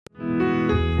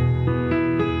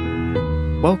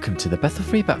Welcome to the Bethel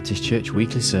Free Baptist Church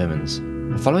Weekly Sermons.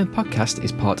 The following podcast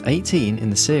is part 18 in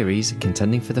the series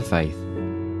Contending for the Faith.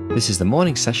 This is the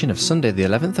morning session of Sunday the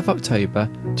 11th of October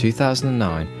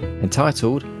 2009,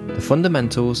 entitled The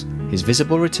Fundamentals, His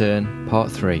Visible Return,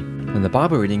 Part 3, and the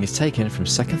Bible reading is taken from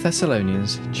 2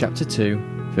 Thessalonians chapter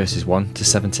 2, verses 1 to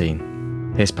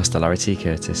 17. Here's Pastor Larry T.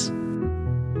 Curtis.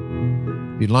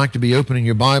 If you'd like to be opening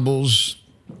your Bibles,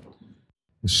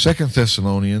 2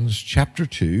 Thessalonians chapter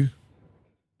 2,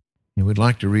 and we'd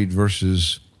like to read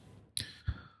verses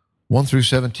 1 through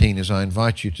 17 as I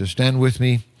invite you to stand with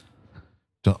me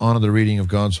to honor the reading of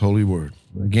God's holy word.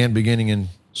 Again, beginning in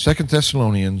 2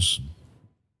 Thessalonians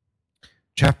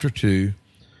chapter 2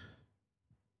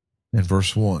 and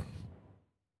verse 1.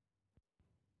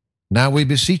 Now we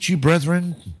beseech you,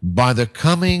 brethren, by the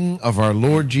coming of our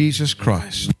Lord Jesus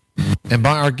Christ, and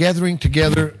by our gathering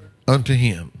together unto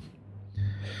him,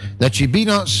 that ye be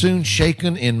not soon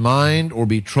shaken in mind or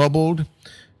be troubled,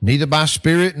 neither by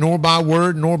spirit, nor by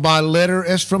word, nor by letter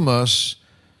as from us,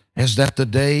 as that the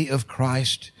day of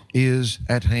Christ is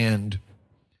at hand.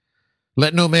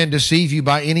 Let no man deceive you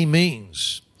by any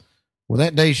means, for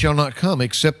that day shall not come,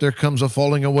 except there comes a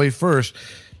falling away first,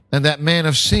 and that man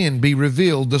of sin be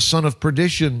revealed, the son of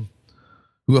perdition,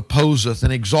 who opposeth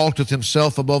and exalteth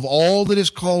himself above all that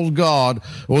is called God,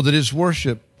 or that is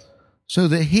worshipped, so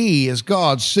that he, as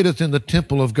God, sitteth in the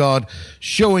temple of God,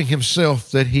 showing himself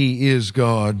that he is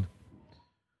God.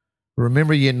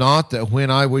 Remember ye not that when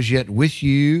I was yet with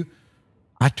you,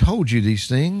 I told you these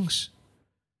things?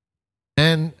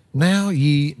 And now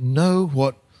ye know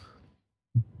what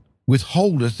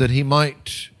withholdeth, that he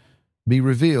might be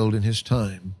revealed in his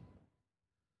time.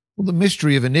 Well, the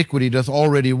mystery of iniquity doth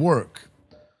already work.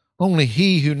 Only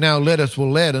he who now letteth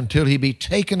will let until he be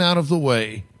taken out of the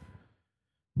way.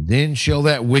 Then shall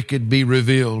that wicked be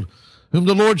revealed, whom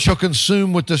the Lord shall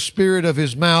consume with the spirit of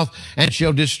his mouth, and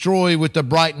shall destroy with the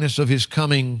brightness of his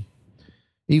coming,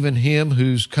 even him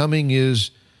whose coming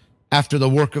is after the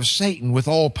work of Satan, with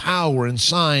all power and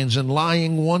signs and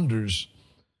lying wonders,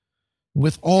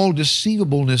 with all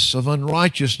deceivableness of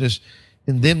unrighteousness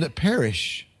in them that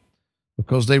perish,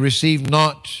 because they receive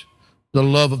not the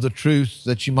love of the truth,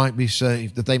 that you might be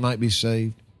saved, that they might be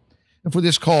saved. And for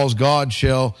this cause God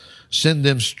shall send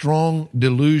them strong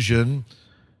delusion,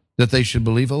 that they should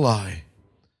believe a lie,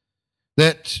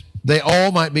 that they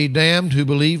all might be damned who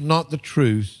believed not the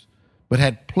truth, but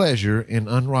had pleasure in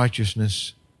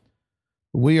unrighteousness.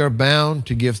 We are bound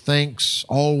to give thanks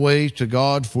always to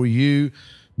God for you,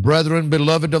 brethren,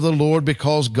 beloved of the Lord,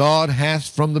 because God hath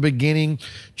from the beginning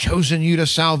chosen you to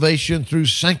salvation through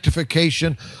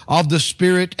sanctification of the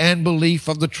Spirit and belief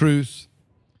of the truth,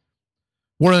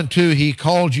 whereunto he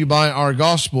called you by our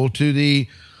gospel to the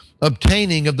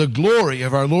obtaining of the glory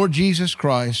of our Lord Jesus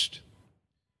Christ.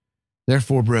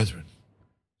 Therefore, brethren,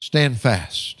 stand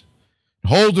fast.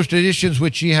 Hold the traditions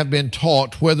which ye have been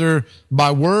taught, whether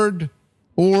by word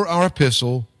or our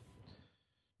epistle.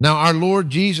 Now our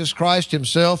Lord Jesus Christ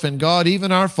himself and God,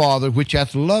 even our Father, which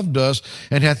hath loved us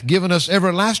and hath given us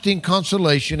everlasting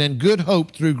consolation and good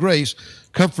hope through grace,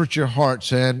 comfort your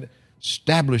hearts and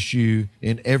establish you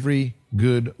in every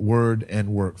good word and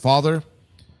work. Father,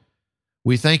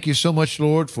 we thank you so much,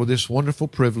 Lord, for this wonderful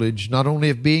privilege, not only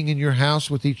of being in your house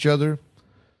with each other,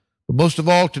 but most of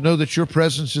all to know that your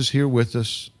presence is here with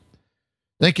us.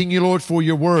 Thanking you, Lord, for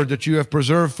your word that you have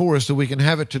preserved for us, that we can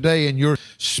have it today, and your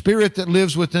Spirit that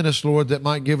lives within us, Lord, that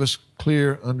might give us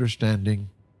clear understanding.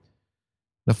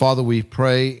 Now, Father, we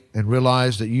pray and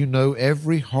realize that you know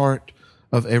every heart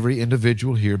of every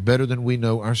individual here better than we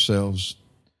know ourselves.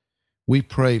 We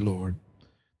pray, Lord,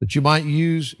 that you might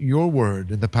use your word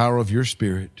in the power of your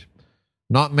Spirit,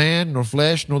 not man, nor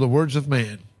flesh, nor the words of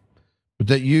man, but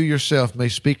that you yourself may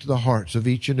speak to the hearts of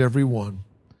each and every one.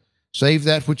 Save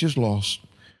that which is lost.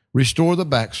 Restore the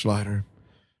backslider.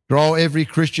 Draw every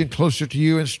Christian closer to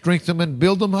you and strengthen them and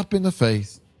build them up in the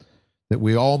faith, that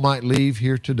we all might leave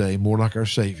here today more like our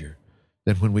Savior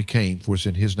than when we came. For it's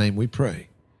in his name we pray.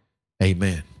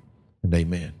 Amen and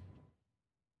amen.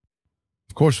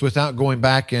 Of course, without going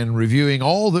back and reviewing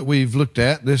all that we've looked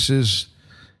at, this is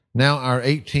now our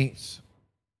 18th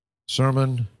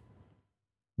sermon,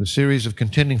 the series of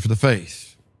Contending for the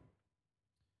Faith.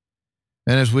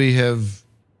 And as we have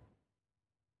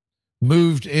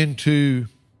moved into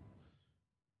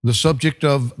the subject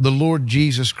of the Lord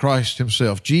Jesus Christ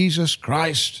himself, Jesus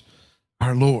Christ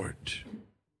our Lord,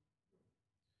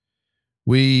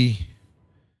 we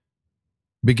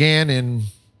began in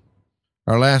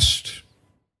our last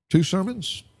two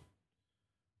sermons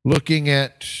looking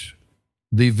at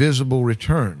the visible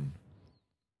return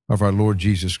of our Lord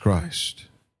Jesus Christ.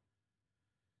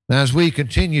 Now, as we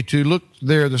continue to look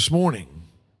there this morning,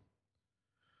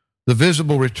 the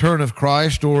visible return of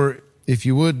Christ, or if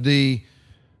you would, the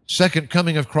second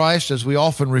coming of Christ, as we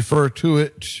often refer to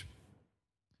it,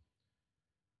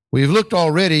 we've looked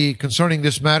already concerning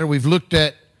this matter. We've looked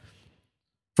at,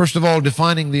 first of all,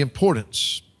 defining the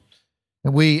importance.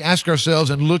 And we ask ourselves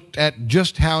and looked at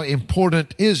just how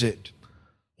important is it,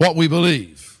 what we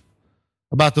believe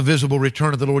about the visible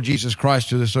return of the Lord Jesus Christ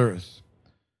to this earth.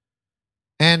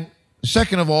 And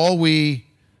second of all, we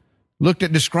looked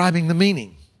at describing the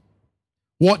meaning.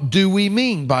 What do we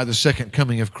mean by the second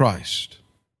coming of Christ?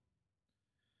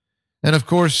 And of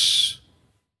course,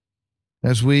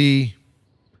 as we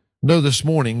know this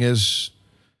morning, is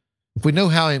if we know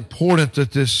how important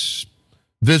that this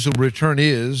visible return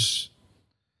is,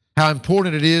 how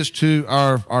important it is to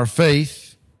our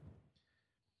faith,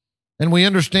 and we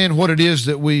understand what it is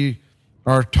that we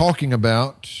are talking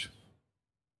about,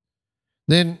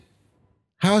 then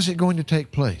how is it going to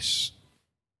take place?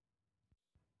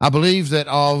 I believe that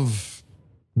of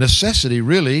necessity,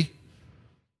 really,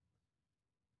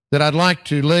 that I'd like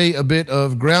to lay a bit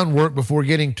of groundwork before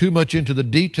getting too much into the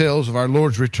details of our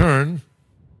Lord's return.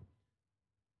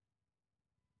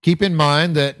 Keep in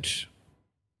mind that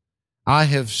I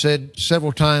have said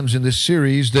several times in this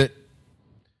series that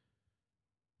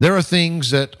there are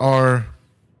things that are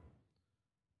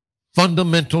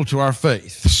fundamental to our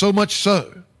faith, so much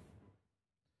so.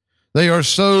 They are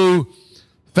so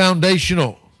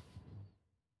foundational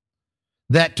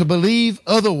that to believe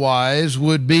otherwise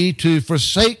would be to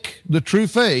forsake the true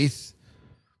faith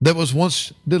that was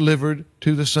once delivered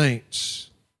to the saints.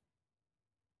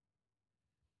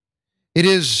 It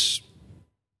is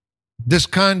this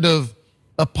kind of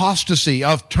apostasy,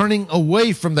 of turning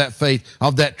away from that faith,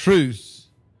 of that truth,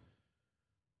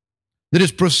 that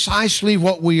is precisely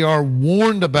what we are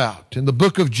warned about in the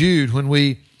book of Jude when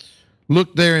we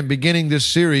looked there in beginning this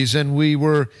series, and we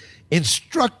were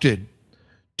instructed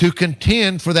to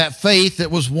contend for that faith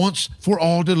that was once for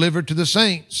all delivered to the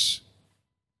saints.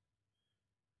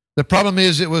 The problem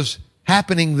is it was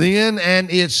happening then and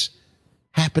it's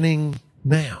happening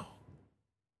now.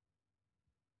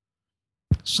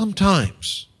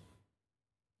 Sometimes,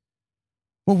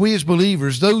 well, we as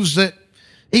believers, those that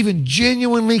even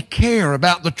genuinely care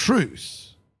about the truth,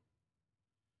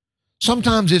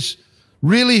 sometimes it's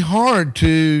really hard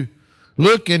to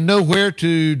look and know where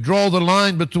to draw the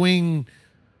line between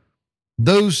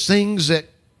those things that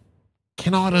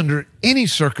cannot under any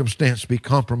circumstance be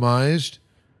compromised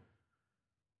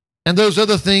and those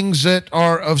other things that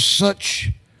are of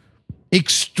such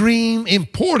extreme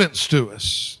importance to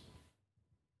us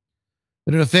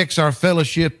that it affects our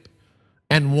fellowship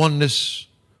and oneness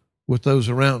with those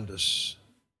around us.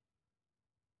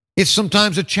 It's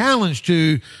sometimes a challenge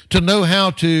to know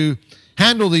how to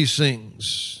handle these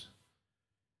things.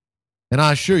 And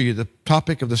I assure you, the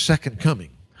topic of the second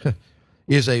coming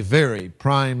is a very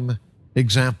prime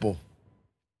example.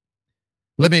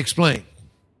 Let me explain.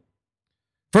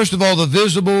 First of all, the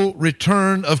visible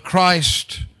return of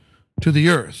Christ to the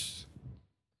earth.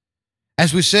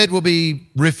 As we said, we'll be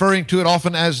referring to it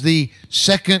often as the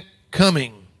second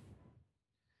coming.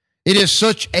 It is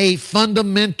such a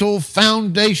fundamental,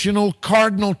 foundational,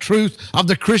 cardinal truth of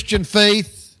the Christian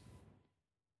faith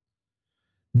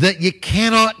that you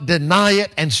cannot deny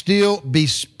it and still be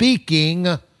speaking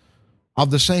of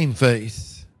the same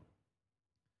faith.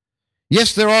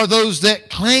 Yes, there are those that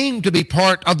claim to be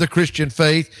part of the Christian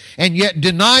faith and yet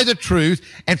deny the truth.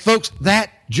 And folks,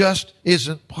 that just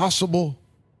isn't possible.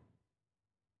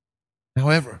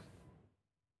 However,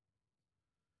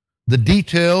 the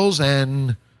details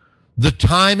and the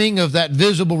timing of that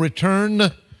visible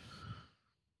return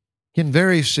can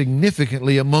vary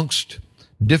significantly amongst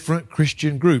different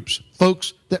Christian groups.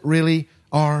 Folks that really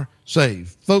are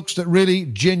saved. Folks that really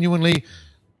genuinely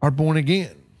are born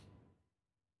again.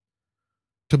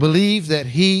 To believe that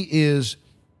He is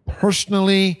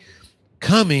personally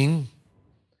coming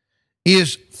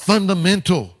is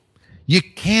fundamental. You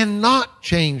cannot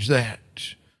change that.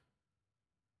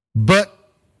 But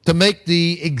to make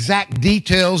the exact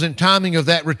details and timing of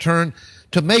that return,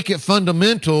 to make it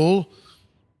fundamental,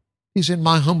 is, in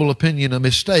my humble opinion, a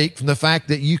mistake from the fact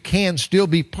that you can still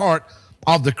be part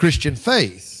of the Christian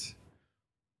faith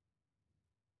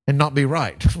and not be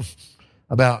right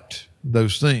about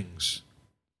those things.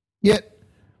 Yet,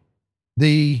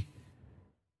 the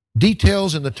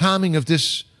details and the timing of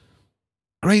this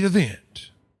great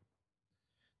event,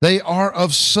 they are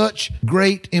of such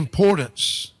great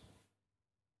importance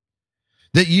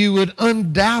that you would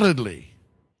undoubtedly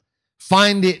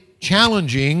find it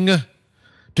challenging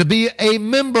to be a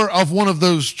member of one of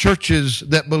those churches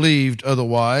that believed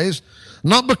otherwise,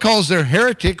 not because they're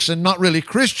heretics and not really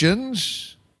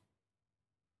Christians,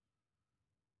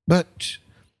 but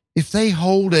if they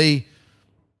hold a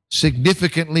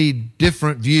significantly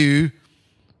different view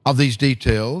of these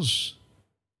details,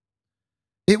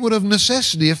 it would of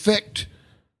necessity affect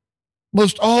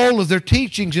most all of their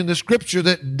teachings in the Scripture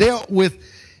that dealt with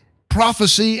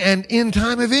prophecy and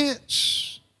end-time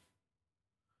events.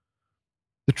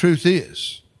 The truth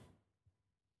is,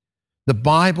 the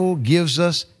Bible gives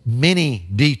us many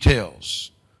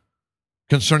details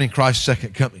concerning Christ's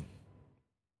second coming.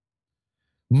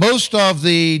 Most of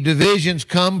the divisions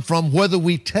come from whether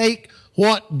we take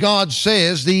what God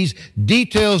says, these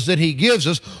details that He gives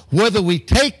us, whether we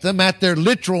take them at their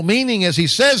literal meaning as He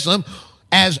says them,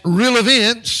 as real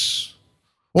events,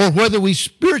 or whether we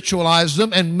spiritualize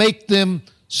them and make them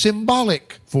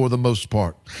symbolic for the most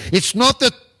part. It's not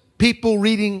that people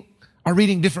are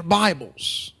reading different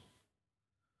Bibles.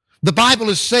 The Bible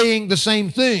is saying the same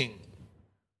thing.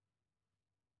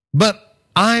 But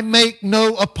I make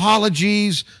no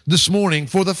apologies this morning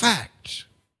for the fact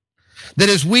that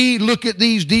as we look at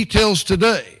these details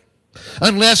today,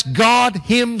 unless God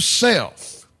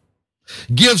Himself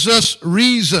gives us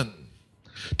reason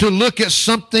to look at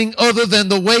something other than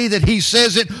the way that He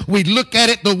says it, we look at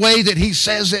it the way that He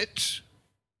says it.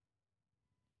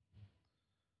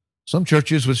 Some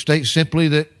churches would state simply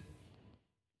that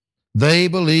they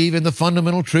believe in the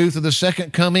fundamental truth of the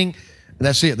second coming, and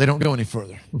that's it. They don't go any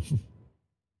further.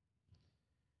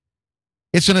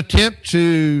 It's an attempt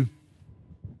to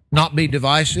not be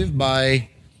divisive by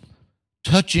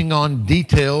touching on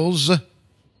details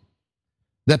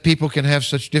that people can have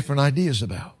such different ideas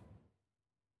about.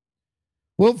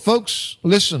 Well, folks,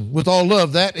 listen, with all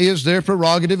love, that is their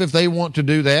prerogative if they want to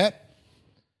do that.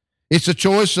 It's a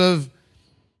choice of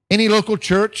any local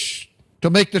church to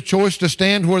make the choice to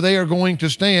stand where they are going to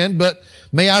stand, but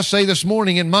may I say this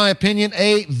morning, in my opinion,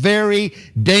 a very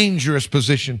dangerous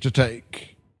position to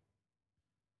take.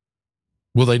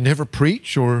 Will they never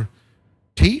preach or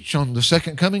teach on the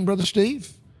second coming, Brother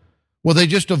Steve? Will they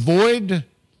just avoid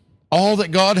all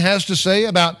that God has to say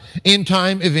about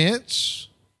end-time events?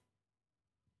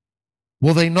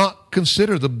 Will they not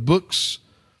consider the books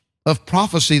of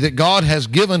prophecy that God has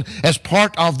given as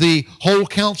part of the whole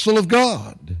counsel of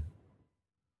God?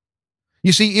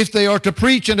 You see, if they are to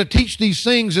preach and to teach these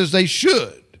things as they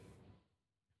should,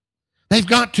 they've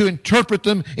got to interpret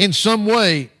them in some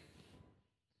way.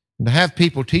 And to have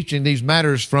people teaching these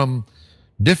matters from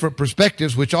different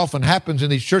perspectives, which often happens in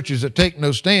these churches that take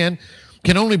no stand,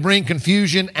 can only bring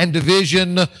confusion and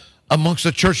division amongst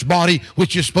the church body,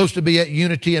 which is supposed to be at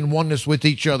unity and oneness with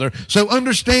each other. So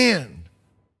understand,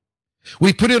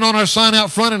 we put it on our sign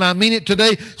out front, and I mean it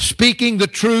today, speaking the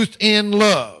truth in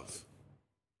love.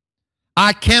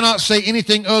 I cannot say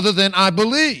anything other than I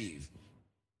believe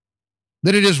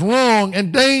that it is wrong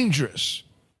and dangerous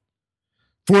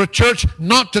for a church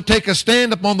not to take a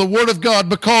stand upon the Word of God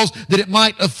because that it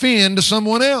might offend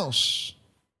someone else.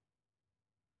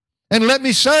 And let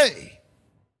me say,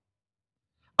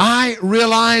 I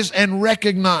realize and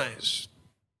recognize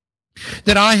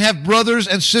that I have brothers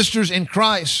and sisters in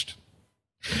Christ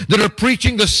that are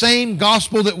preaching the same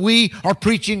gospel that we are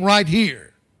preaching right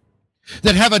here,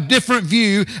 that have a different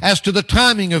view as to the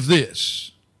timing of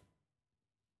this.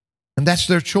 And that's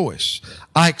their choice.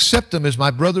 I accept them as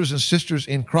my brothers and sisters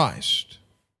in Christ.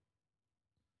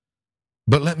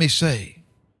 But let me say,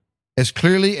 as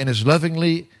clearly and as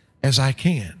lovingly as I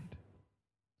can,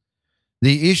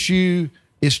 the issue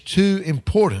is too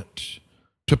important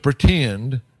to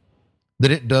pretend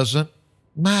that it doesn't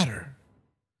matter.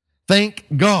 Thank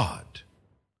God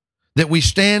that we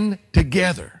stand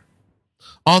together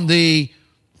on the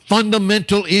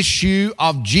fundamental issue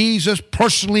of Jesus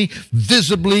personally,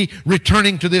 visibly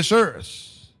returning to this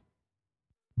earth.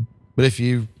 But if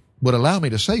you would allow me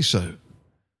to say so,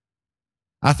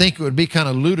 I think it would be kind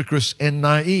of ludicrous and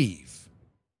naive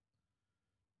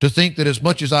to think that as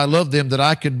much as I love them, that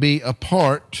I could be a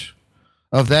part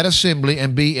of that assembly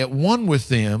and be at one with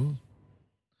them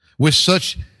with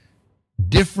such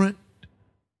different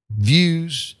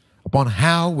views upon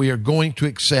how we are going to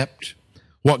accept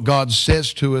what God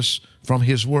says to us from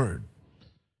His Word.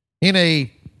 In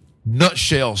a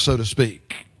nutshell, so to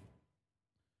speak,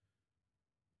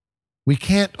 we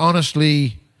can't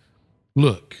honestly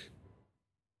look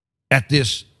at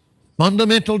this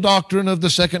fundamental doctrine of the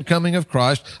second coming of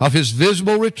Christ, of His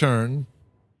visible return,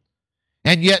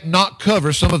 and yet not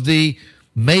cover some of the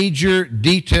major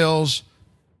details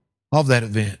of that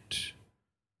event,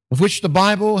 of which the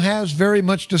Bible has very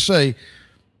much to say.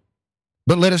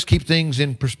 But let us keep things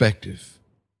in perspective.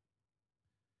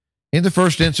 In the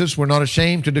first instance, we're not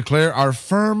ashamed to declare our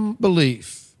firm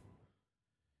belief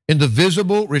in the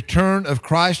visible return of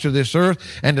Christ to this earth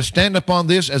and to stand upon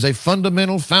this as a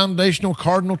fundamental, foundational,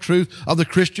 cardinal truth of the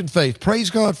Christian faith. Praise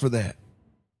God for that.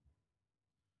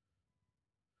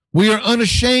 We are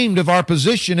unashamed of our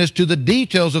position as to the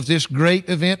details of this great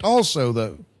event also,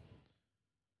 though,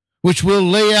 which we'll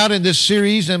lay out in this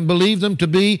series and believe them to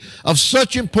be of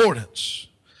such importance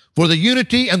for the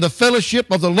unity and the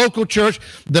fellowship of the local church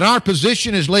that our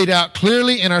position is laid out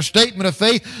clearly in our statement of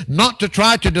faith, not to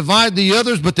try to divide the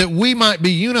others, but that we might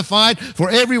be unified, for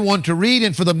everyone to read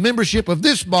and for the membership of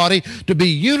this body to be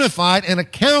unified and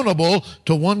accountable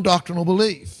to one doctrinal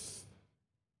belief.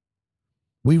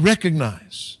 We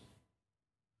recognize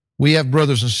we have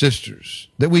brothers and sisters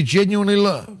that we genuinely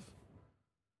love,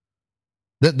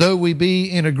 that though we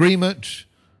be in agreement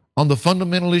on the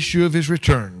fundamental issue of his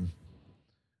return,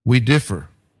 we differ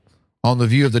on the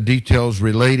view of the details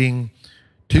relating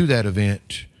to that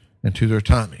event and to their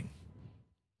timing.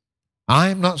 I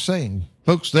am not saying,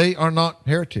 folks, they are not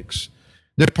heretics.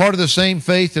 They're part of the same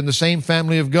faith and the same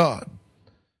family of God.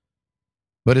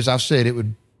 But as I've said, it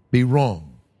would be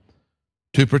wrong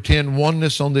to pretend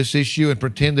oneness on this issue and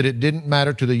pretend that it didn't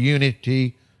matter to the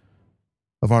unity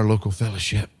of our local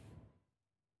fellowship.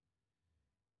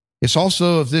 It's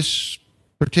also of this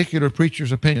particular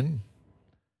preacher's opinion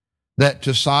that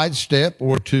to sidestep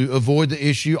or to avoid the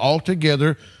issue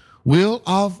altogether will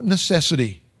of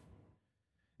necessity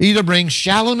either bring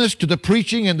shallowness to the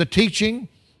preaching and the teaching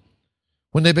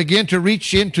when they begin to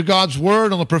reach into God's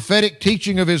Word on the prophetic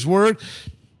teaching of His Word.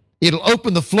 It'll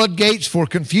open the floodgates for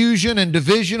confusion and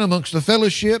division amongst the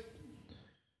fellowship.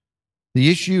 The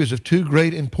issue is of too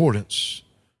great importance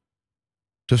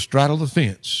to straddle the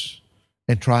fence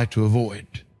and try to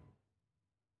avoid.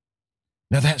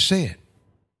 Now that said,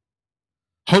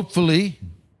 hopefully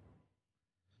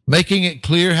making it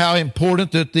clear how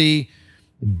important that the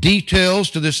details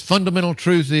to this fundamental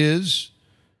truth is,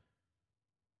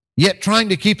 yet trying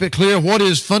to keep it clear what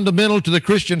is fundamental to the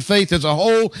Christian faith as a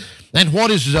whole and what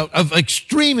is of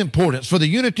extreme importance for the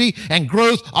unity and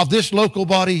growth of this local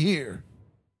body here.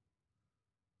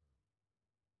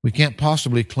 We can't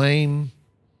possibly claim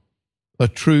a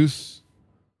truth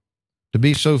to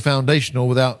be so foundational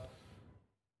without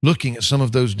looking at some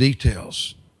of those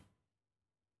details,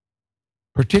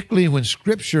 particularly when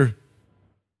Scripture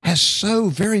has so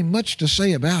very much to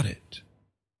say about it.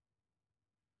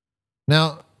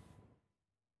 Now,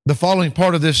 the following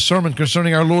part of this sermon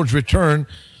concerning our Lord's return,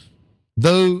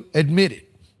 though admitted,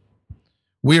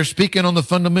 we are speaking on the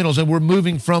fundamentals and we're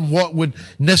moving from what would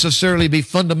necessarily be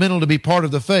fundamental to be part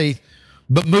of the faith,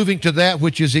 but moving to that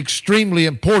which is extremely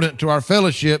important to our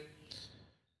fellowship.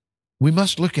 We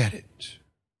must look at it.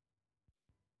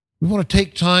 We want to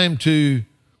take time to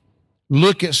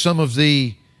look at some of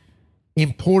the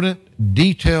important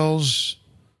details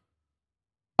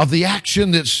of the action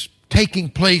that's taking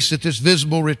place at this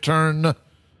visible return of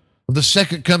the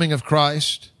second coming of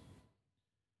Christ.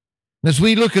 And as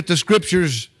we look at the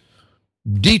Scriptures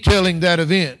detailing that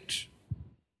event,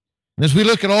 and as we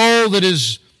look at all that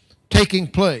is taking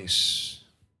place,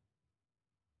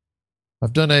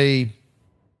 I've done a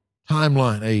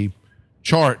timeline, a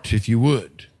chart, if you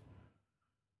would,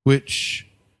 which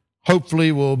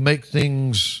hopefully will make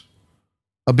things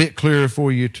a bit clearer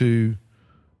for you to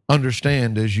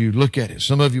understand as you look at it.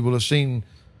 Some of you will have seen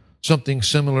something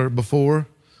similar before,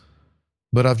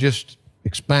 but I've just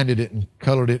expanded it and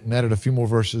colored it and added a few more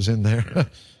verses in there.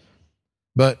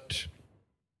 But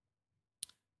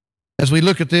as we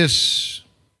look at this,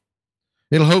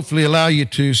 it'll hopefully allow you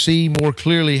to see more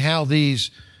clearly how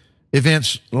these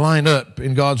events line up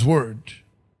in God's Word.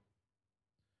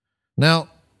 Now,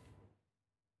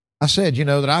 I said,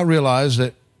 that I realize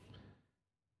that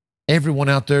everyone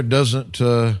out there doesn't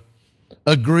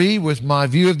agree with my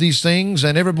view of these things,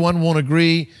 and everyone won't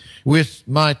agree with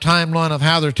my timeline of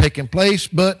how they're taking place,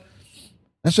 but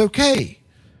that's okay.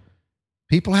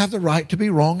 People have the right to be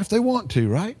wrong if they want to,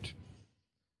 right?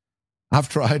 I've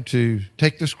tried to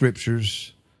take the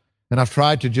Scriptures and I've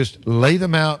tried to just lay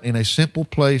them out in a simple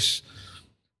place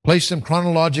them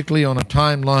chronologically on a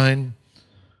timeline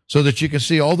so that you can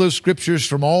see all those Scriptures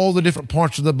from all the different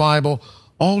parts of the Bible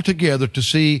all together to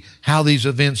see how these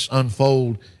events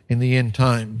unfold in the end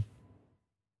time.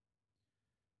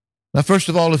 Now, first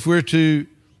of all, if we're to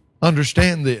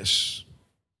understand this,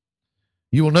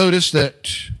 you will notice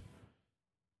that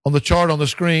on the chart on the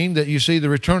screen that you see the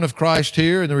return of Christ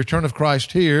here and the return of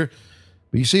Christ here,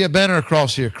 but you see a banner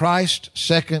across here, Christ,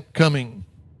 second coming.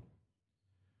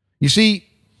 You see,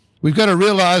 we've got to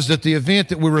realize that the event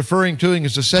that we're referring to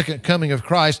is the second coming of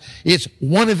Christ. It's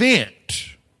one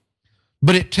event,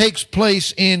 but it takes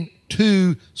place in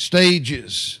two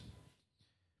stages.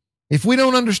 If we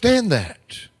don't understand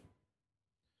that,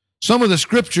 some of the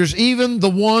scriptures, even the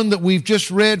one that we've just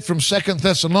read from 2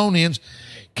 Thessalonians,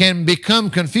 can become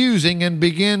confusing and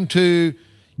begin to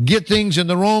get things in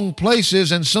the wrong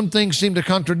places, and some things seem to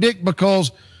contradict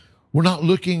because we're not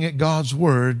looking at God's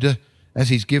Word as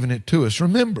He's given it to us.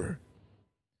 Remember,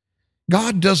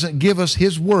 God doesn't give us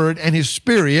His Word and His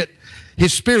Spirit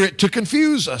to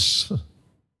confuse us.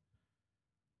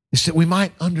 It's that we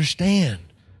might understand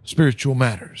spiritual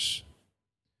matters.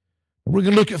 We're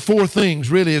going to look at four things,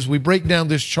 really, as we break down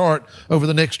this chart over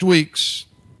the next weeks.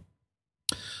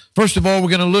 First of all, we're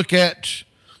going to look at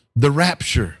the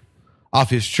rapture of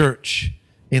His church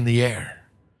in the air.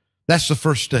 That's the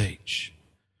first stage.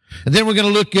 And then we're going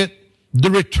to look at the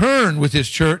return with His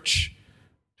church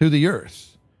to the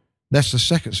earth. That's the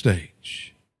second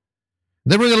stage.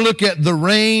 Then we're going to look at the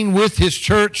reign with His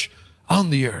church on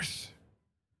the earth.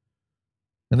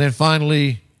 And then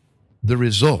finally, the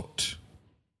result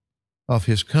of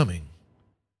His coming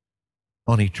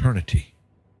on eternity.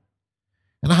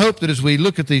 And I hope that as we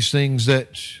look at these things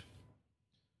that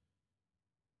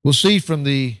we'll see from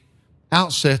the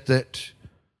outset that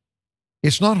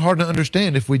it's not hard to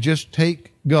understand if we just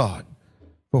take God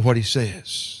for what He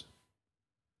says.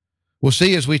 We'll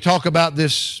see as we talk about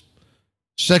this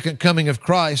second coming of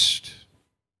Christ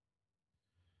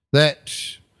that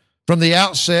from the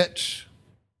outset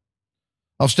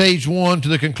of stage 1 to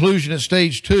the conclusion at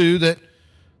stage 2, that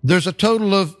there's a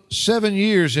total of 7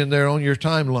 years in there on your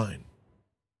timeline.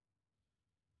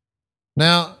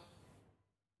 Now,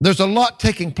 there's a lot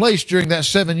taking place during that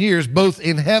 7 years, both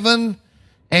in heaven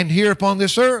and here upon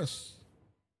this earth.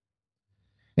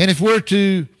 And if we're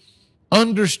to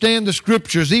understand the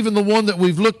Scriptures, even the one that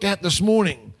we've looked at this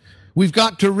morning, we've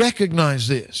got to recognize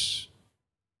this.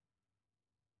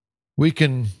 We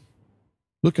can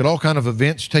look at all kinds of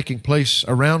events taking place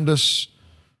around us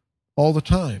all the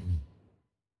time.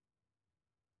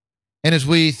 And as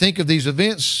we think of these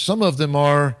events, some of them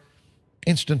are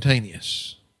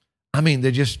instantaneous. I mean,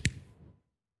 they're just a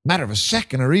matter of a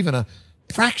second or even a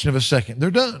fraction of a second.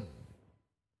 They're done.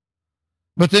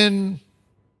 But then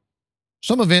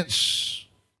some events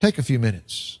take a few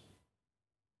minutes.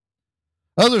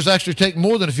 Others actually take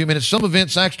more than a few minutes. Some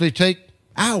events actually take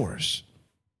hours.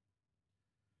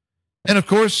 And of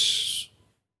course,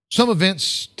 some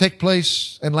events take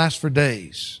place and last for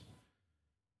days,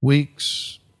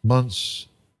 weeks, months.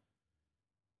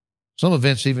 Some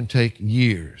events even take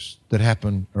years that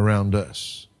happen around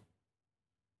us.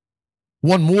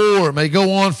 One war may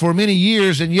go on for many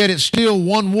years, and yet it's still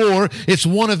one war. It's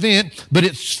one event, but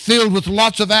it's filled with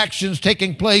lots of actions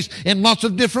taking place in lots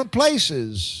of different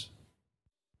places.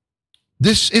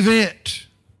 This event,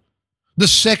 the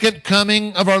second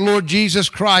coming of our Lord Jesus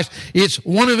Christ, it's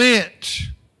one event,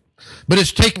 but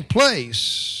it's taking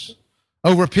place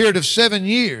over a period of 7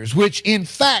 years, which in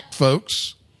fact,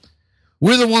 folks,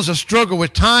 we're the ones that struggle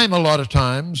with time a lot of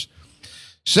times.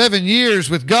 7 years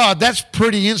with God, that's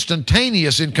pretty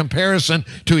instantaneous in comparison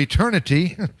to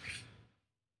eternity.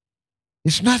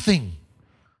 It's nothing.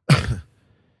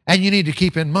 And you need to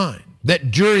keep in mind that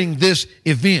during this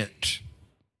event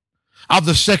of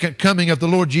the second coming of the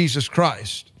Lord Jesus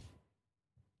Christ,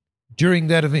 during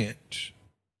that event,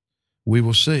 we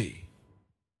will see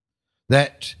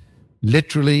that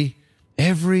literally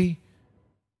every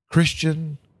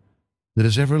Christian that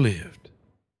has ever lived,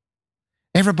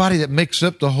 everybody that makes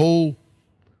up the whole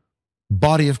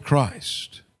body of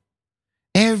Christ,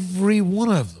 every one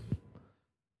of them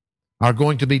are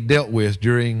going to be dealt with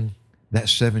during that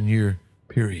 7-year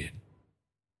period.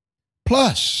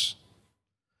 Plus,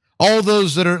 all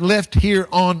those that are left here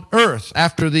on earth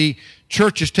after the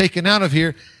church is taken out of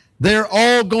here, they're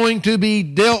all going to be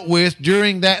dealt with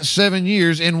during that 7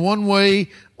 years in one way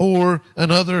or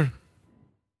another.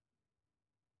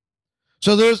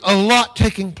 So there's a lot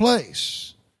taking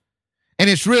place. And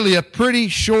it's really a pretty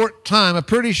short time, a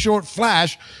pretty short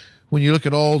flash when you look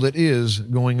at all that is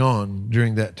going on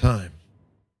during that time.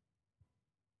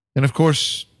 And of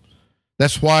course,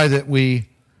 that's why that we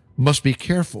must be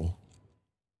careful.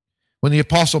 When the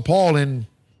Apostle Paul in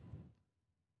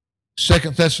 2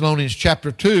 Thessalonians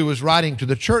chapter 2 was writing to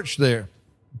the church there,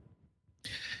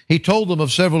 he told them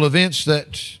of several events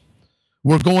that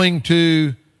were going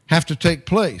to have to take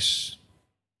place.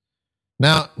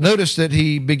 Now, notice that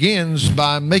he begins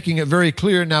by making it very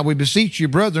clear, "Now we beseech you,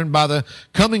 brethren, by the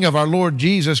coming of our Lord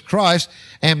Jesus Christ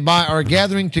and by our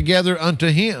gathering together unto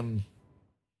Him,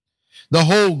 The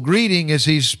whole greeting, as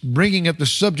he's bringing up the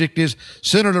subject, is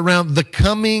centered around the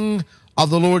coming of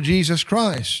the Lord Jesus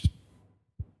Christ.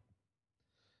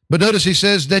 But notice he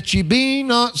says, that ye be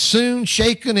not soon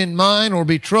shaken in mind or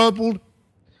be troubled,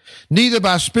 neither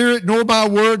by spirit, nor by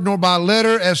word, nor by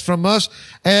letter, as from us,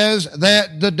 as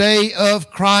that the day of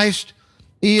Christ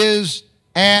is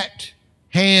at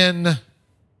hand.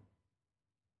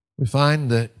 We find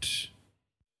that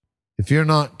if you're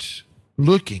not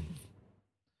looking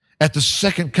at the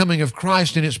second coming of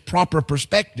Christ in its proper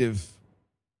perspective,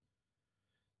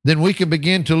 then we can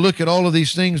begin to look at all of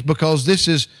these things, because this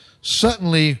is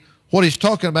certainly what he's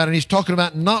talking about. And he's talking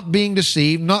about not being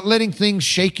deceived, not letting things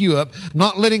shake you up,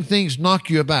 not letting things knock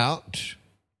you about.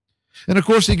 And of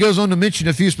course, he goes on to mention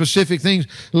a few specific things.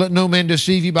 Let no man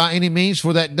deceive you by any means,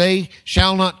 for that day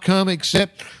shall not come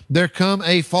except there come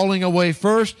a falling away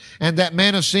first, and that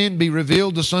man of sin be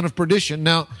revealed, the son of perdition.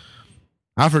 Now,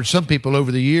 I've heard some people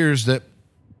over the years that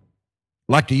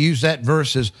like to use that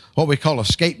verse as what we call a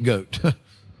scapegoat,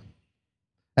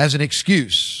 as an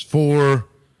excuse for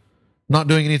not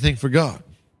doing anything for God.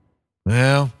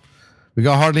 Well, we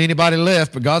got hardly anybody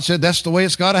left, but God said that's the way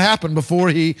it's got to happen before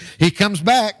He comes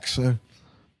back. So,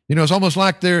 it's almost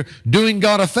like they're doing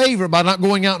God a favor by not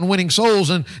going out and winning souls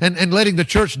and letting the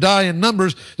church die in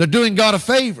numbers. They're doing God a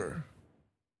favor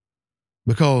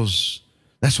because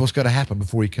that's what's got to happen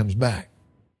before He comes back.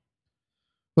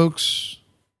 Folks,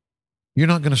 you're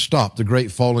not going to stop the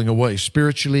great falling away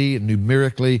spiritually and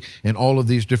numerically and all of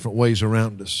these different ways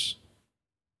around us.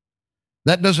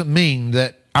 That doesn't mean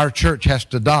that our church has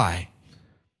to die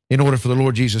in order for the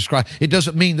Lord Jesus Christ. It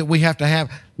doesn't mean that we have to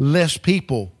have less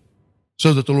people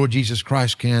so that the Lord Jesus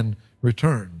Christ can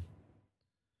return.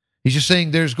 He's just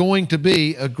saying there's going to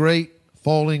be a great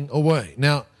falling away.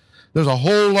 Now, there's a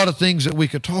whole lot of things that we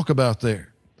could talk about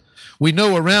there. We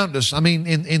know around us,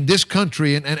 in this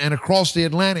country and across the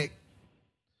Atlantic,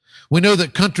 we know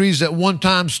that countries at one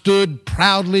time stood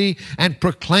proudly and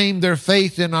proclaimed their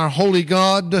faith in our holy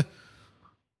God,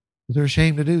 they're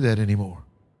ashamed to do that anymore.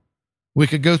 We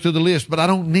could go through the list, but I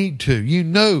don't need to. You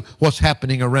know what's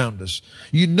happening around us.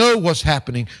 You know what's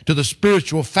happening to the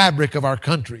spiritual fabric of our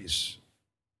countries.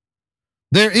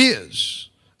 There is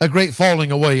a great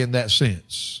falling away in that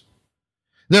sense.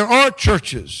 There are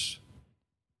churches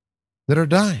that are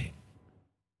dying.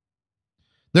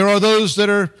 There are those that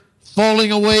are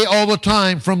falling away all the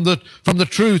time from the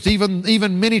truth,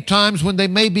 even many times when they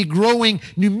may be growing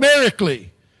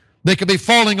numerically. They could be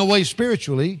falling away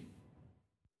spiritually.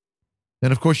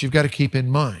 And of course, you've got to keep in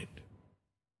mind,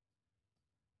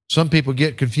 some people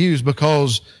get confused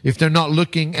because if they're not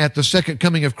looking at the second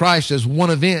coming of Christ as one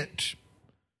event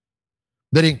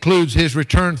that includes His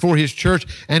return for His church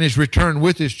and His return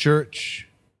with His church,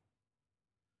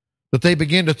 that they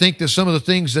begin to think that some of the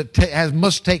things that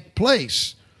must take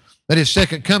place, that His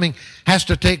second coming has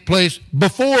to take place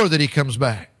before that He comes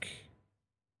back.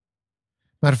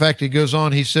 Matter of fact, he goes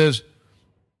on, he says,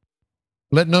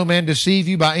 let no man deceive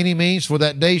you by any means, for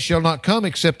that day shall not come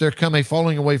except there come a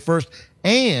falling away first,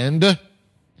 and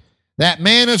that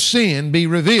man of sin be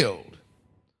revealed,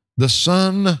 the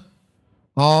son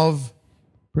of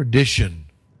perdition,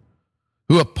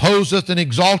 who opposeth and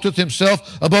exalteth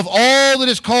himself above all that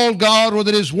is called God or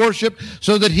that is worshipped,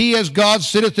 so that he as God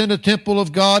sitteth in the temple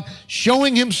of God,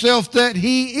 showing himself that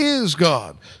he is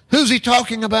God. Who's he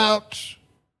talking about?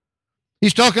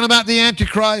 He's talking about the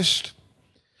Antichrist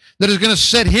that is going to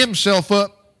set himself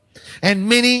up, and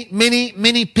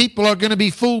many people are going to be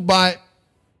fooled by it.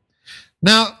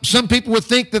 Now, some people would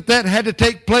think that had to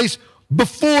take place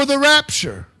before the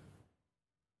rapture,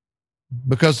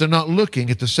 because they're not looking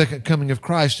at the second coming of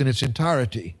Christ in its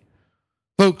entirety.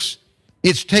 Folks,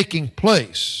 it's taking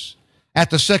place at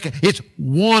the second. It's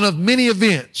one of many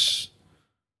events.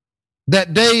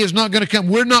 That day is not going to come.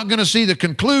 We're not going to see the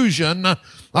conclusion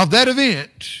of that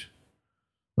event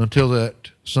until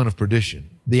that son of perdition,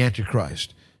 the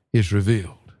Antichrist, is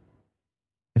revealed.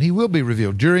 And he will be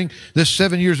revealed during this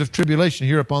 7 years of tribulation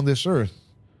here upon this earth.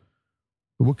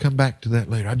 But we'll come back to that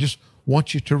later. I just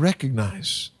want you to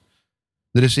recognize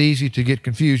that it's easy to get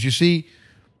confused. You see,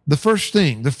 the first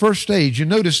stage, you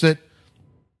notice that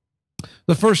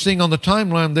the first thing on the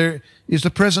timeline there is the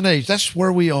present age. That's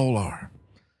where we all are.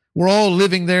 We're all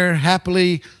living there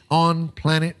happily on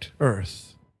planet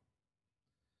Earth.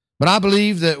 But I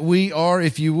believe that we are,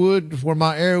 if you would, where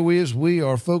my arrow is,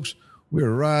 folks,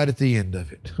 we're right at the end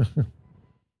of it.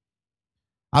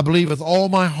 I believe with all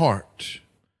my heart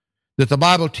that the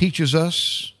Bible teaches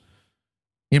us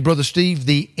in Brother Steve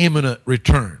the imminent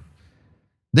return.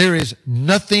 There is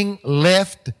nothing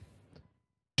left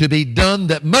to be done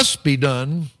that must be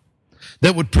done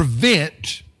that would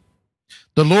prevent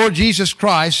the Lord Jesus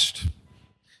Christ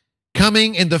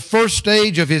coming in the first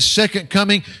stage of His second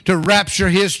coming to rapture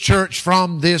His church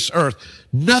from this earth.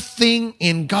 Nothing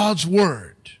in God's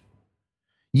Word.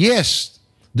 Yes,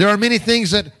 there are many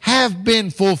things that have been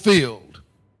fulfilled.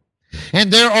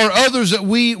 And there are others that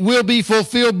we will be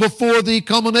fulfilled before the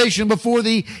culmination, before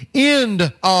the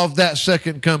end of that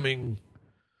second coming.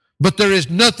 But there is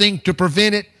nothing to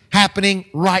prevent it happening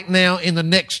right now in the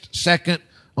next second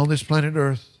on this planet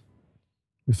Earth.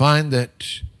 We find that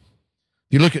if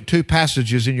you look at two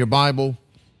passages in your Bible,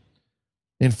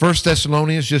 in 1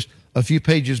 Thessalonians, just a few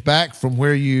pages back from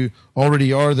where you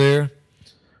already are there,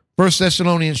 1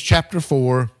 Thessalonians chapter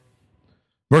 4,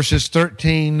 verses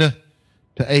 13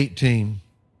 to 18.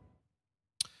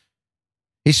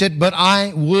 He said, "But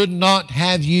I would not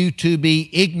have you to be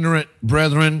ignorant,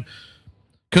 brethren,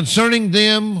 concerning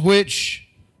them which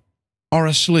are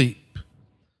asleep,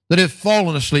 that have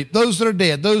fallen asleep, those that are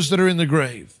dead, those that are in the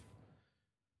grave."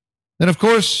 And of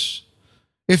course,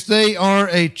 if they are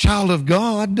a child of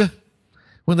God,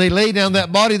 when they lay down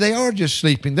that body, they are just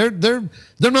sleeping. They're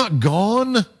not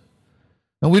gone.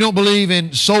 And we don't believe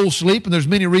in soul sleep, and there's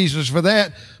many reasons for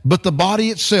that, but the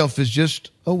body itself is just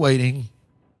awaiting.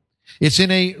 It's in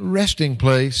a resting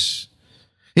place.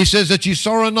 He says that you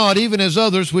sorrow not, even as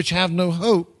others which have no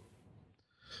hope.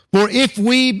 For if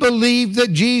we believe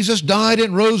that Jesus died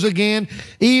and rose again,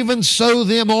 even so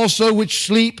them also which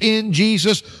sleep in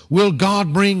Jesus will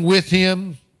God bring with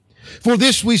Him. For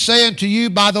this we say unto you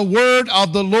by the word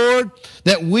of the Lord,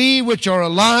 that we which are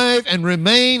alive and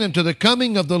remain unto the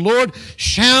coming of the Lord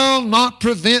shall not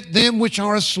prevent them which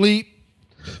are asleep.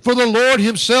 For the Lord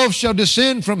Himself shall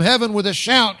descend from heaven with a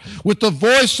shout, with the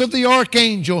voice of the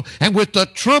archangel, and with the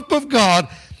trump of God,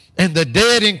 and the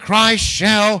dead in Christ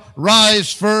shall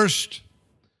rise first.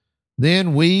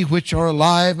 Then we which are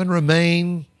alive and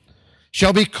remain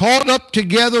shall be caught up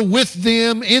together with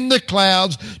them in the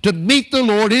clouds to meet the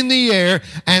Lord in the air,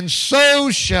 and so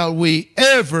shall we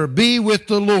ever be with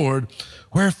the Lord.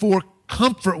 Wherefore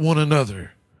comfort one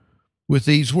another with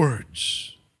these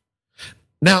words.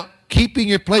 Now, keeping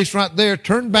your place right there,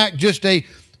 turn back just a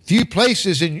few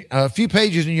pages in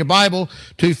your Bible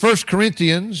to 1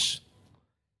 Corinthians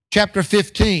chapter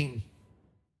 15.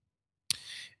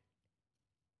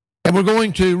 And we're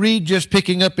going to read just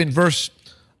picking up in verse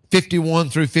 51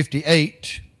 through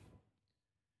 58.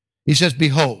 He says,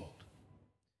 "Behold,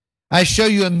 I show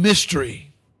you a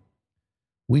mystery.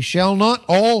 We shall not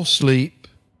all sleep,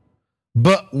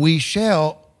 but we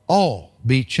shall all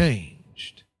be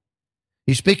changed."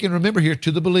 He's speaking, remember here,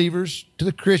 to the believers, to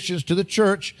the Christians, to the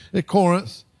church at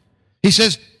Corinth. He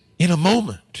says, in a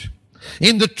moment,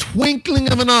 in the twinkling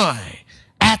of an eye,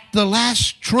 at the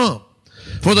last trump,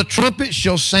 for the trumpet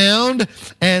shall sound,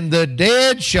 and the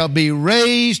dead shall be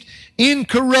raised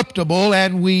incorruptible,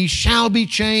 and we shall be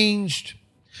changed.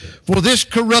 For this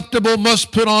corruptible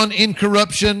must put on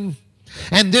incorruption,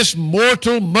 and this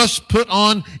mortal must put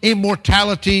on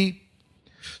immortality.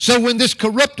 So when this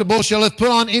corruptible shall have put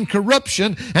on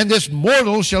incorruption, and this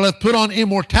mortal shall have put on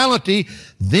immortality,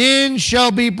 then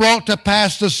shall be brought to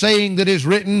pass the saying that is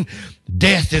written,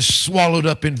 "Death is swallowed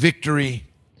up in victory.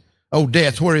 O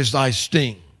death, where is thy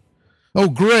sting? O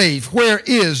grave, where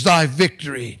is thy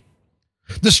victory?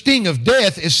 The sting of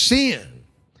death is sin,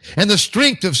 and the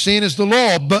strength of sin is the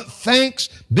law. But thanks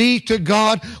be to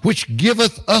God, which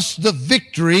giveth us the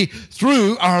victory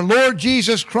through our Lord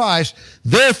Jesus Christ.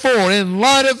 Therefore, in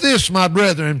light of this, my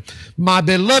brethren, my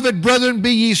beloved brethren,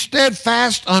 be ye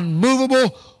steadfast,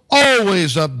 unmovable,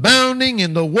 always abounding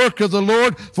in the work of the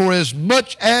Lord, for as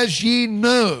much as ye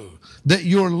know that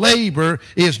your labor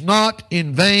is not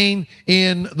in vain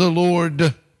in the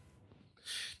Lord."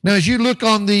 Now, as you look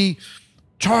on the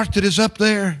chart that is up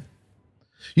there,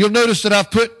 you'll notice that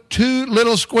I've put two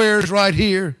little squares right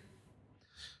here.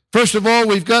 First of all,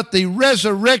 we've got the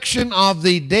resurrection of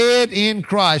the dead in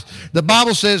Christ. The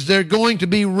Bible says they're going to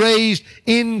be raised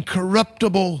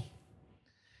incorruptible.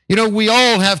 You know, we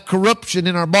all have corruption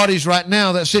in our bodies right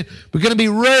now. That's it. We're going to be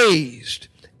raised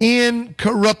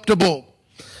incorruptible.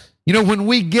 You know, when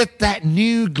we get that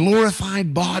new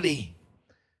glorified body,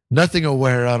 nothing will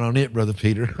wear out on it, Brother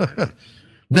Peter.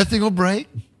 Nothing will break.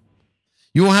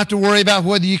 You won't have to worry about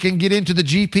whether you can get into the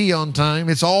GP on time.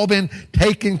 It's all been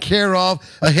taken care of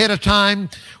ahead of time.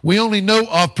 We only know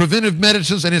of preventive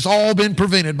medicines, and it's all been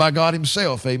prevented by God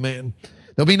Himself. Amen.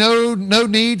 There'll be no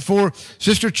need for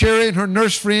Sister Cherry and her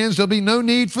nurse friends. There'll be no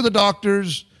need for the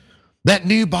doctors. That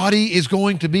new body is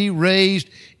going to be raised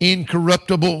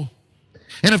incorruptible.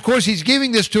 And of course, He's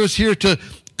giving this to us here to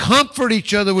comfort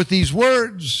each other with these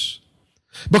words.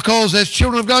 Because as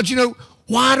children of God, you know,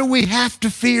 why do we have to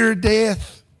fear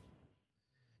death?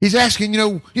 He's asking,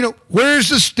 where's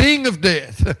the sting of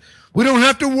death? We don't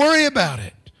have to worry about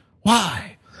it.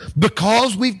 Why?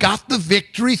 Because we've got the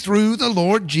victory through the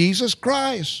Lord Jesus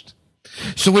Christ.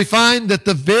 So we find that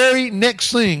the very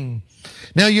next thing,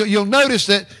 now you'll notice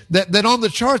that on the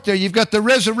chart there, you've got the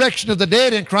resurrection of the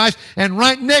dead in Christ, and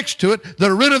right next to it,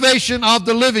 the renovation of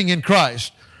the living in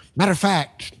Christ. Matter of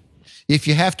fact, if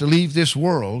you have to leave this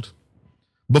world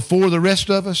before the rest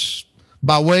of us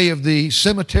by way of the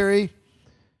cemetery,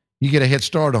 you get a head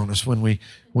start on us when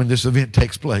this event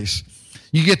takes place.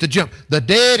 You get the jump. The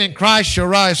dead in Christ shall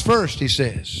rise first, he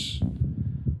says.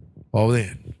 Oh,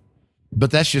 then.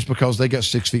 But that's just because they got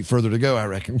 6 feet further to go, I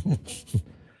reckon.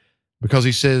 Because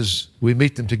he says we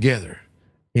meet them together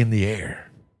in the air.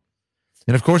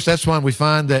 And of course, that's why we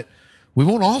find that we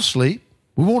won't all sleep.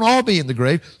 We won't all be in the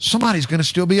grave. Somebody's going to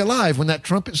still be alive when that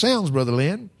trumpet sounds, Brother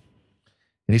Lynn.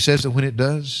 And he says that when it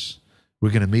does,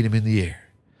 we're going to meet him in the air.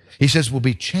 He says we'll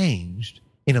be changed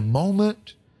in a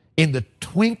moment, in the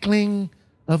twinkling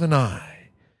of an eye.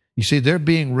 You see, they're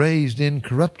being raised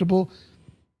incorruptible.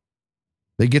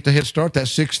 They get the head start, that's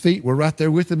 6 feet. We're right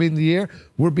there with them in the air.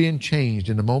 We're being changed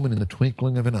in a moment, in the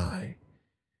twinkling of an eye.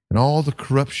 And all the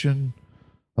corruption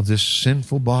of this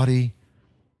sinful body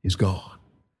is gone.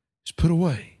 It's put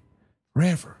away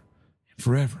forever and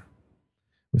forever.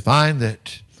 We find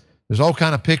that there's all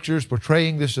kind of pictures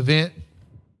portraying this event.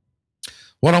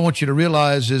 What I want you to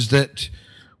realize is that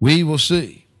we will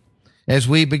see, as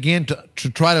we begin to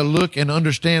try to look and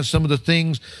understand some of the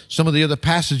things, some of the other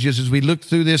passages, as we look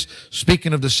through this,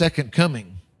 speaking of the second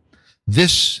coming,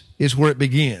 this is where it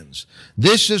begins.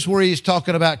 This is where he's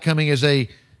talking about coming as a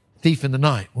thief in the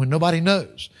night, when nobody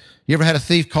knows. You ever had a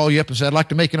thief call you up and say, I'd like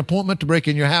to make an appointment to break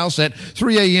in your house at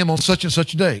 3 a.m. on such and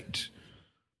such a date?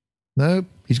 No,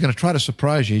 he's going to try to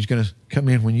surprise you. He's going to come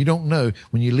in when you don't know,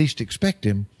 when you least expect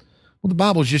him. Well, the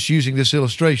Bible's just using this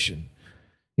illustration.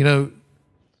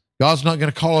 God's not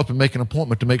going to call up and make an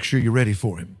appointment to make sure you're ready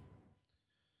for him.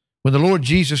 When the Lord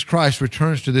Jesus Christ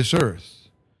returns to this earth,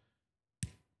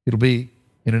 it'll be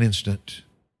in an instant.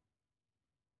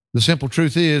 The simple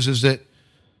truth is that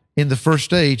in the first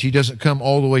stage, he doesn't come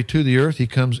all the way to the earth. He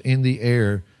comes in the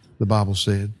air, the Bible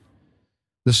said.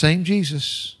 The same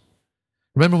Jesus.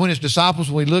 Remember when his disciples,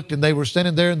 when we looked and they were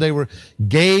standing there and they were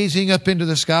gazing up into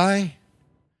the sky?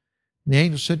 And the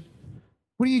angel said,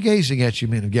 what are you gazing at, you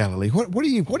men of Galilee? What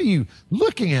are you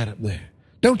looking at up there?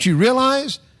 Don't you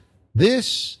realize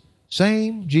this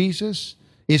same Jesus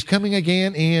is coming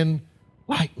again in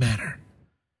like manner?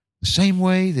 The same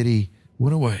way that he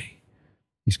went away,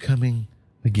 he's coming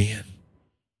again.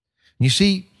 You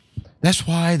see, that's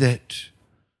why that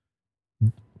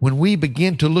when we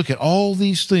begin to look at all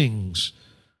these things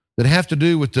that have to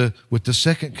do with the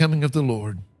second coming of the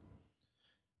Lord,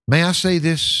 may I say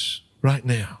this right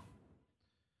now?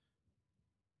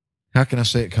 How can I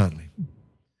say it kindly?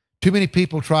 Too many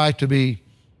people try to be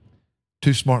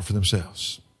too smart for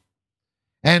themselves.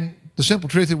 And the simple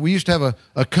truth is we used to have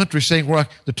a country saying where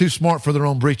they're too smart for their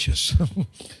own breeches.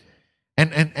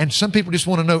 And some people just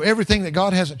want to know everything that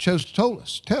God hasn't chosen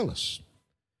to tell us.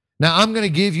 Now, I'm going to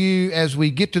give you, as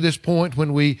we get to this point,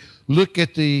 when we look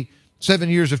at the 7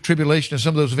 years of tribulation and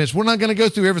some of those events, we're not going to go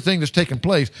through everything that's taken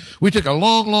place. We took a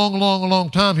long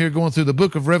time here going through the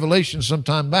book of Revelation some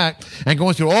time back and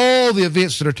going through all the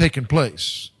events that are taking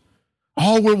place.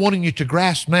 All we're wanting you to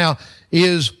grasp now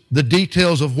is the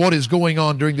details of what is going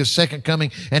on during this second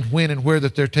coming and when and where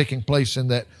that they're taking place in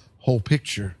that whole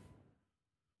picture.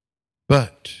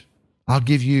 But I'll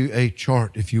give you a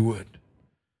chart, if you would,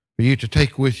 for you to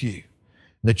take with you,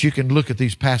 that you can look at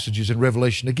these passages in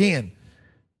Revelation again.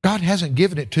 God hasn't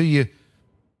given it to you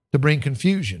to bring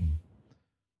confusion.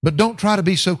 But don't try to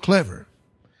be so clever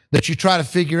that you try to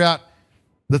figure out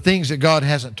the things that God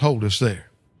hasn't told us there.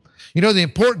 The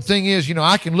important thing is,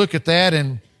 I can look at that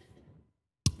and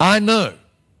I know.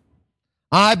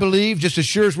 I believe, just as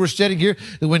sure as we're sitting here,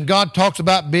 that when God talks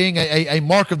about being a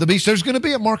mark of the beast, there's going to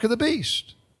be a mark of the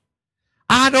beast.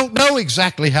 I don't know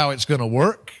exactly how it's going to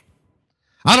work.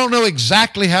 I don't know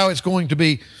exactly how it's going to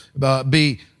be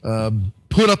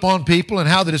put up on people and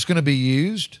how that it's going to be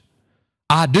used.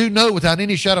 I do know without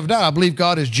any shadow of a doubt, I believe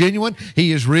God is genuine.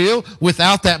 He is real.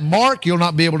 Without that mark, you'll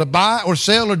not be able to buy or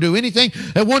sell or do anything.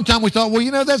 At one time we thought,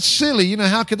 well, that's silly.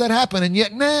 How could that happen? And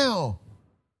yet now,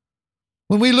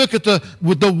 when we look at the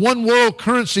one world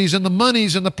currencies and the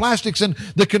monies and the plastics and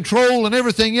the control and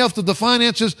everything else of the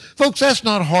finances, folks, that's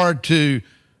not hard to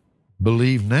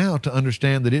believe now, to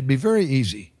understand that it'd be very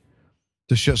easy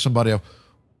to shut somebody off.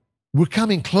 we're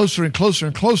coming closer and closer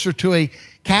and closer to a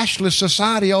cashless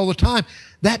society all the time.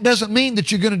 That doesn't mean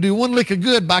that you're going to do one lick of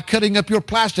good by cutting up your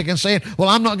plastic and saying, well,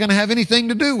 I'm not going to have anything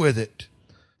to do with it.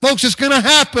 Folks, it's going to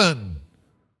happen.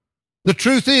 The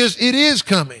truth is, it is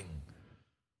coming.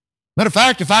 Matter of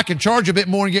fact, if I can charge a bit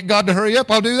more and get God to hurry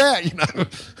up, I'll do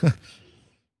that,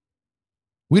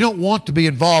 We don't want to be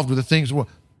involved with the things of the world.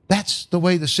 That's the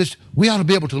way the system, we ought to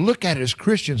be able to look at it as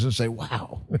Christians and say,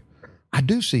 wow, I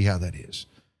do see how that is.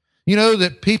 You know,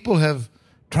 that people have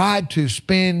tried to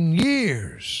spend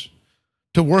years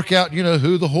to work out,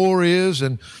 who the whore is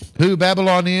and who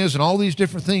Babylon is and all these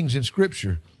different things in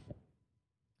Scripture.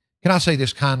 Can I say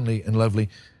this kindly and lovely?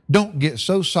 Don't get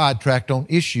so sidetracked on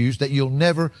issues that you'll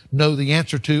never know the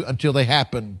answer to until they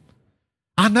happen.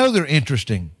 I know they're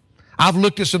interesting. I've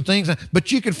looked at some things,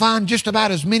 but you can find just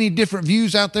about as many different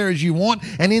views out there as you want.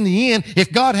 And in the end,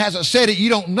 if God hasn't said it, you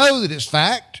don't know that it's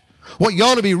fact. What you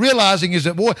ought to be realizing is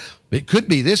that, boy, it could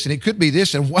be this and it could be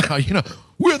this. And wow,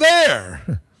 we're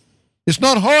there. It's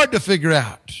not hard to figure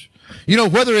out.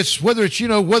 Whether it's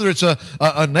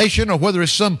a nation or whether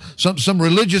it's some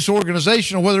religious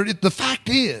organization or whether the fact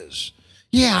is,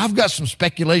 yeah, I've got some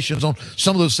speculations on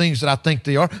some of those things that I think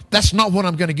they are. That's not what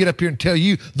I'm going to get up here and tell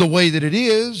you the way that it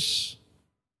is.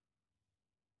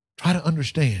 Try to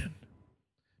understand.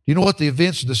 You know what the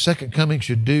events of the second coming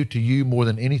should do to you more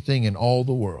than anything in all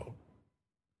the world?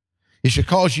 It should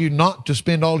cause you not to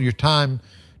spend all your time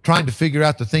trying to figure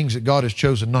out the things that God has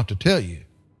chosen not to tell you.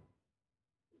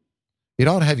 It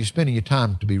ought to have you spending your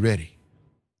time to be ready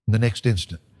in the next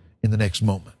instant, in the next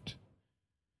moment.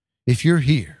 If you're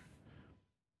here,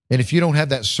 and if you don't have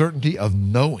that certainty of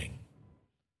knowing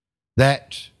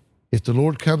that if the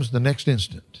Lord comes the next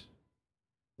instant,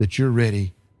 that you're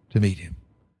ready to meet Him,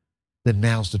 then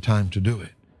now's the time to do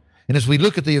it. And as we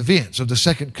look at the events of the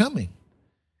second coming,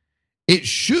 it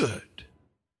should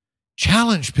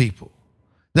challenge people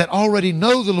that already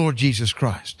know the Lord Jesus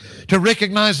Christ to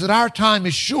recognize that our time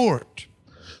is short.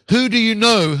 Who do you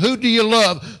know? Who do you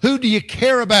love? Who do you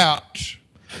care about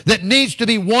that needs to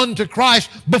be won to Christ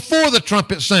before the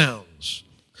trumpet sounds?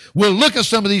 We'll look at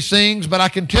some of these things, but I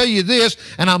can tell you this,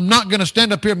 and I'm not going to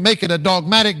stand up here and make it a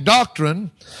dogmatic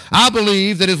doctrine. I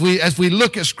believe that as we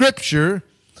look at Scripture,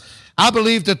 I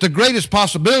believe that the greatest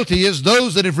possibility is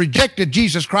those that have rejected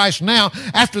Jesus Christ now,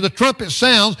 after the trumpet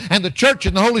sounds and the church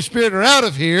and the Holy Spirit are out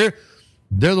of here,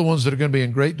 they're the ones that are going to be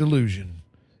in great delusion.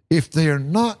 If they are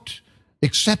not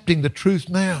accepting the truth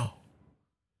now,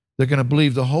 they're going to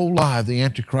believe the whole lie of the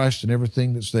Antichrist and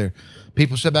everything that's there.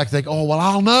 People sit back and think, oh, well,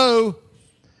 I'll know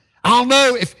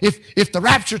if the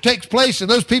rapture takes place and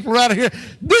those people are out of here,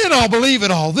 then I'll believe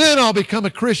it all. Then I'll become a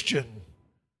Christian.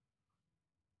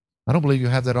 I don't believe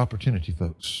you'll have that opportunity,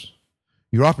 folks.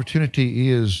 Your opportunity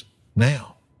is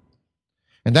now.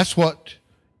 And that's what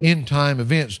end time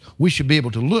events, we should be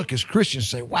able to look as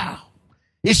Christians and say, wow,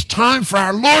 it's time for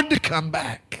our Lord to come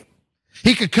back.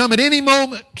 He could come at any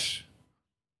moment.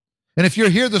 And if you're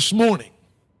here this morning,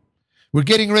 we're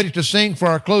getting ready to sing for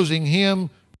our closing hymn.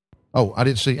 Oh, I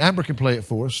didn't see. Amber can play it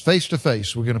for us. Face to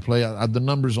Face. We're going to play the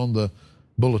numbers on the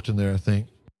bulletin there, I think.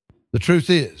 The truth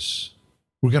is,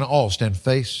 we're going to all stand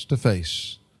face to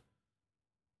face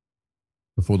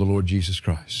before the Lord Jesus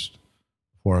Christ,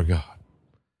 before our God.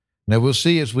 Now we'll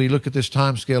see as we look at this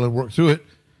time scale and work through it,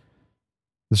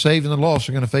 the saved and the lost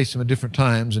are going to face Him at different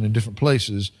times and in different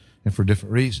places and for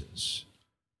different reasons.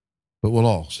 But we'll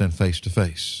all stand face to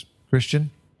face. Christian,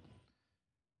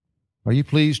 are you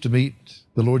pleased to meet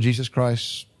the Lord Jesus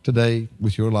Christ today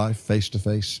with your life face to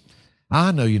face?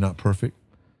 I know you're not perfect.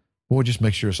 Boy, just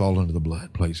make sure it's all under the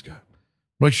blood. Praise God.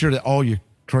 Make sure that all your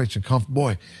traits and comfort.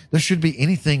 Boy, there shouldn't be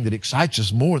anything that excites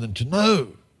us more than to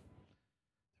know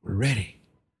we're ready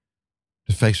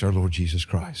to face our Lord Jesus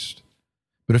Christ.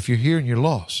 But if you're here and you're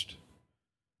lost,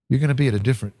 you're going to be at a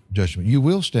different judgment. You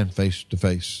will stand face to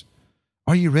face.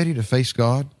 Are you ready to face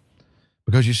God?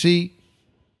 Because you see,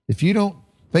 if you don't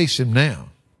face Him now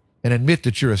and admit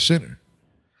that you're a sinner,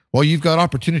 well, you've got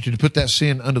opportunity to put that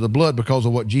sin under the blood because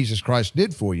of what Jesus Christ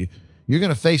did for you. You're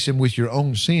going to face Him with your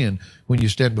own sin when you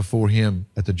stand before Him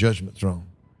at the judgment throne.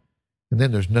 And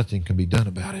then there's nothing can be done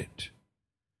about it.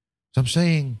 So I'm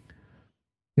saying,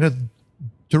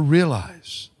 to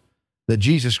realize that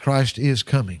Jesus Christ is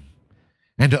coming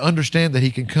and to understand that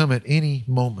He can come at any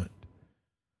moment.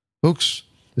 Folks,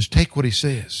 let's take what He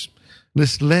says.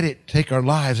 Let's let it take our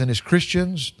lives. And as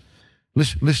Christians,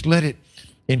 let's let it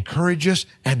encourage us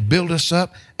and build us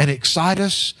up and excite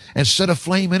us and set a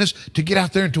flame in us to get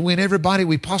out there and to win everybody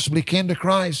we possibly can to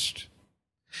Christ.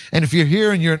 And if you're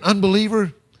here and you're an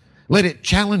unbeliever, let it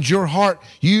challenge your heart.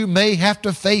 You may have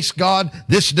to face God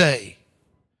this day.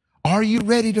 Are you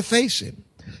ready to face Him?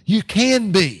 You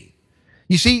can be.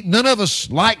 You see, none of us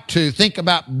like to think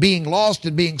about being lost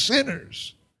and being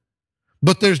sinners.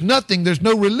 But there's no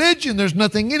religion, there's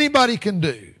nothing anybody can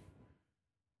do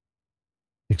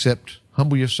except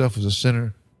humble yourself as a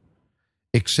sinner,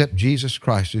 accept Jesus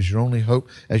Christ as your only hope,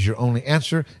 as your only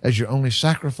answer, as your only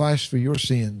sacrifice for your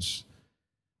sins.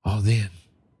 Oh, then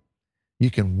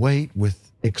you can wait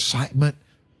with excitement,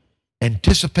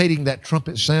 anticipating that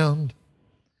trumpet sound.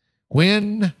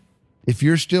 When, if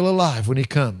you're still alive when He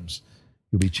comes,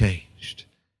 you'll be changed.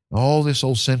 All this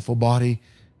old sinful body,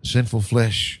 sinful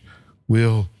flesh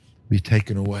will be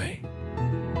taken away.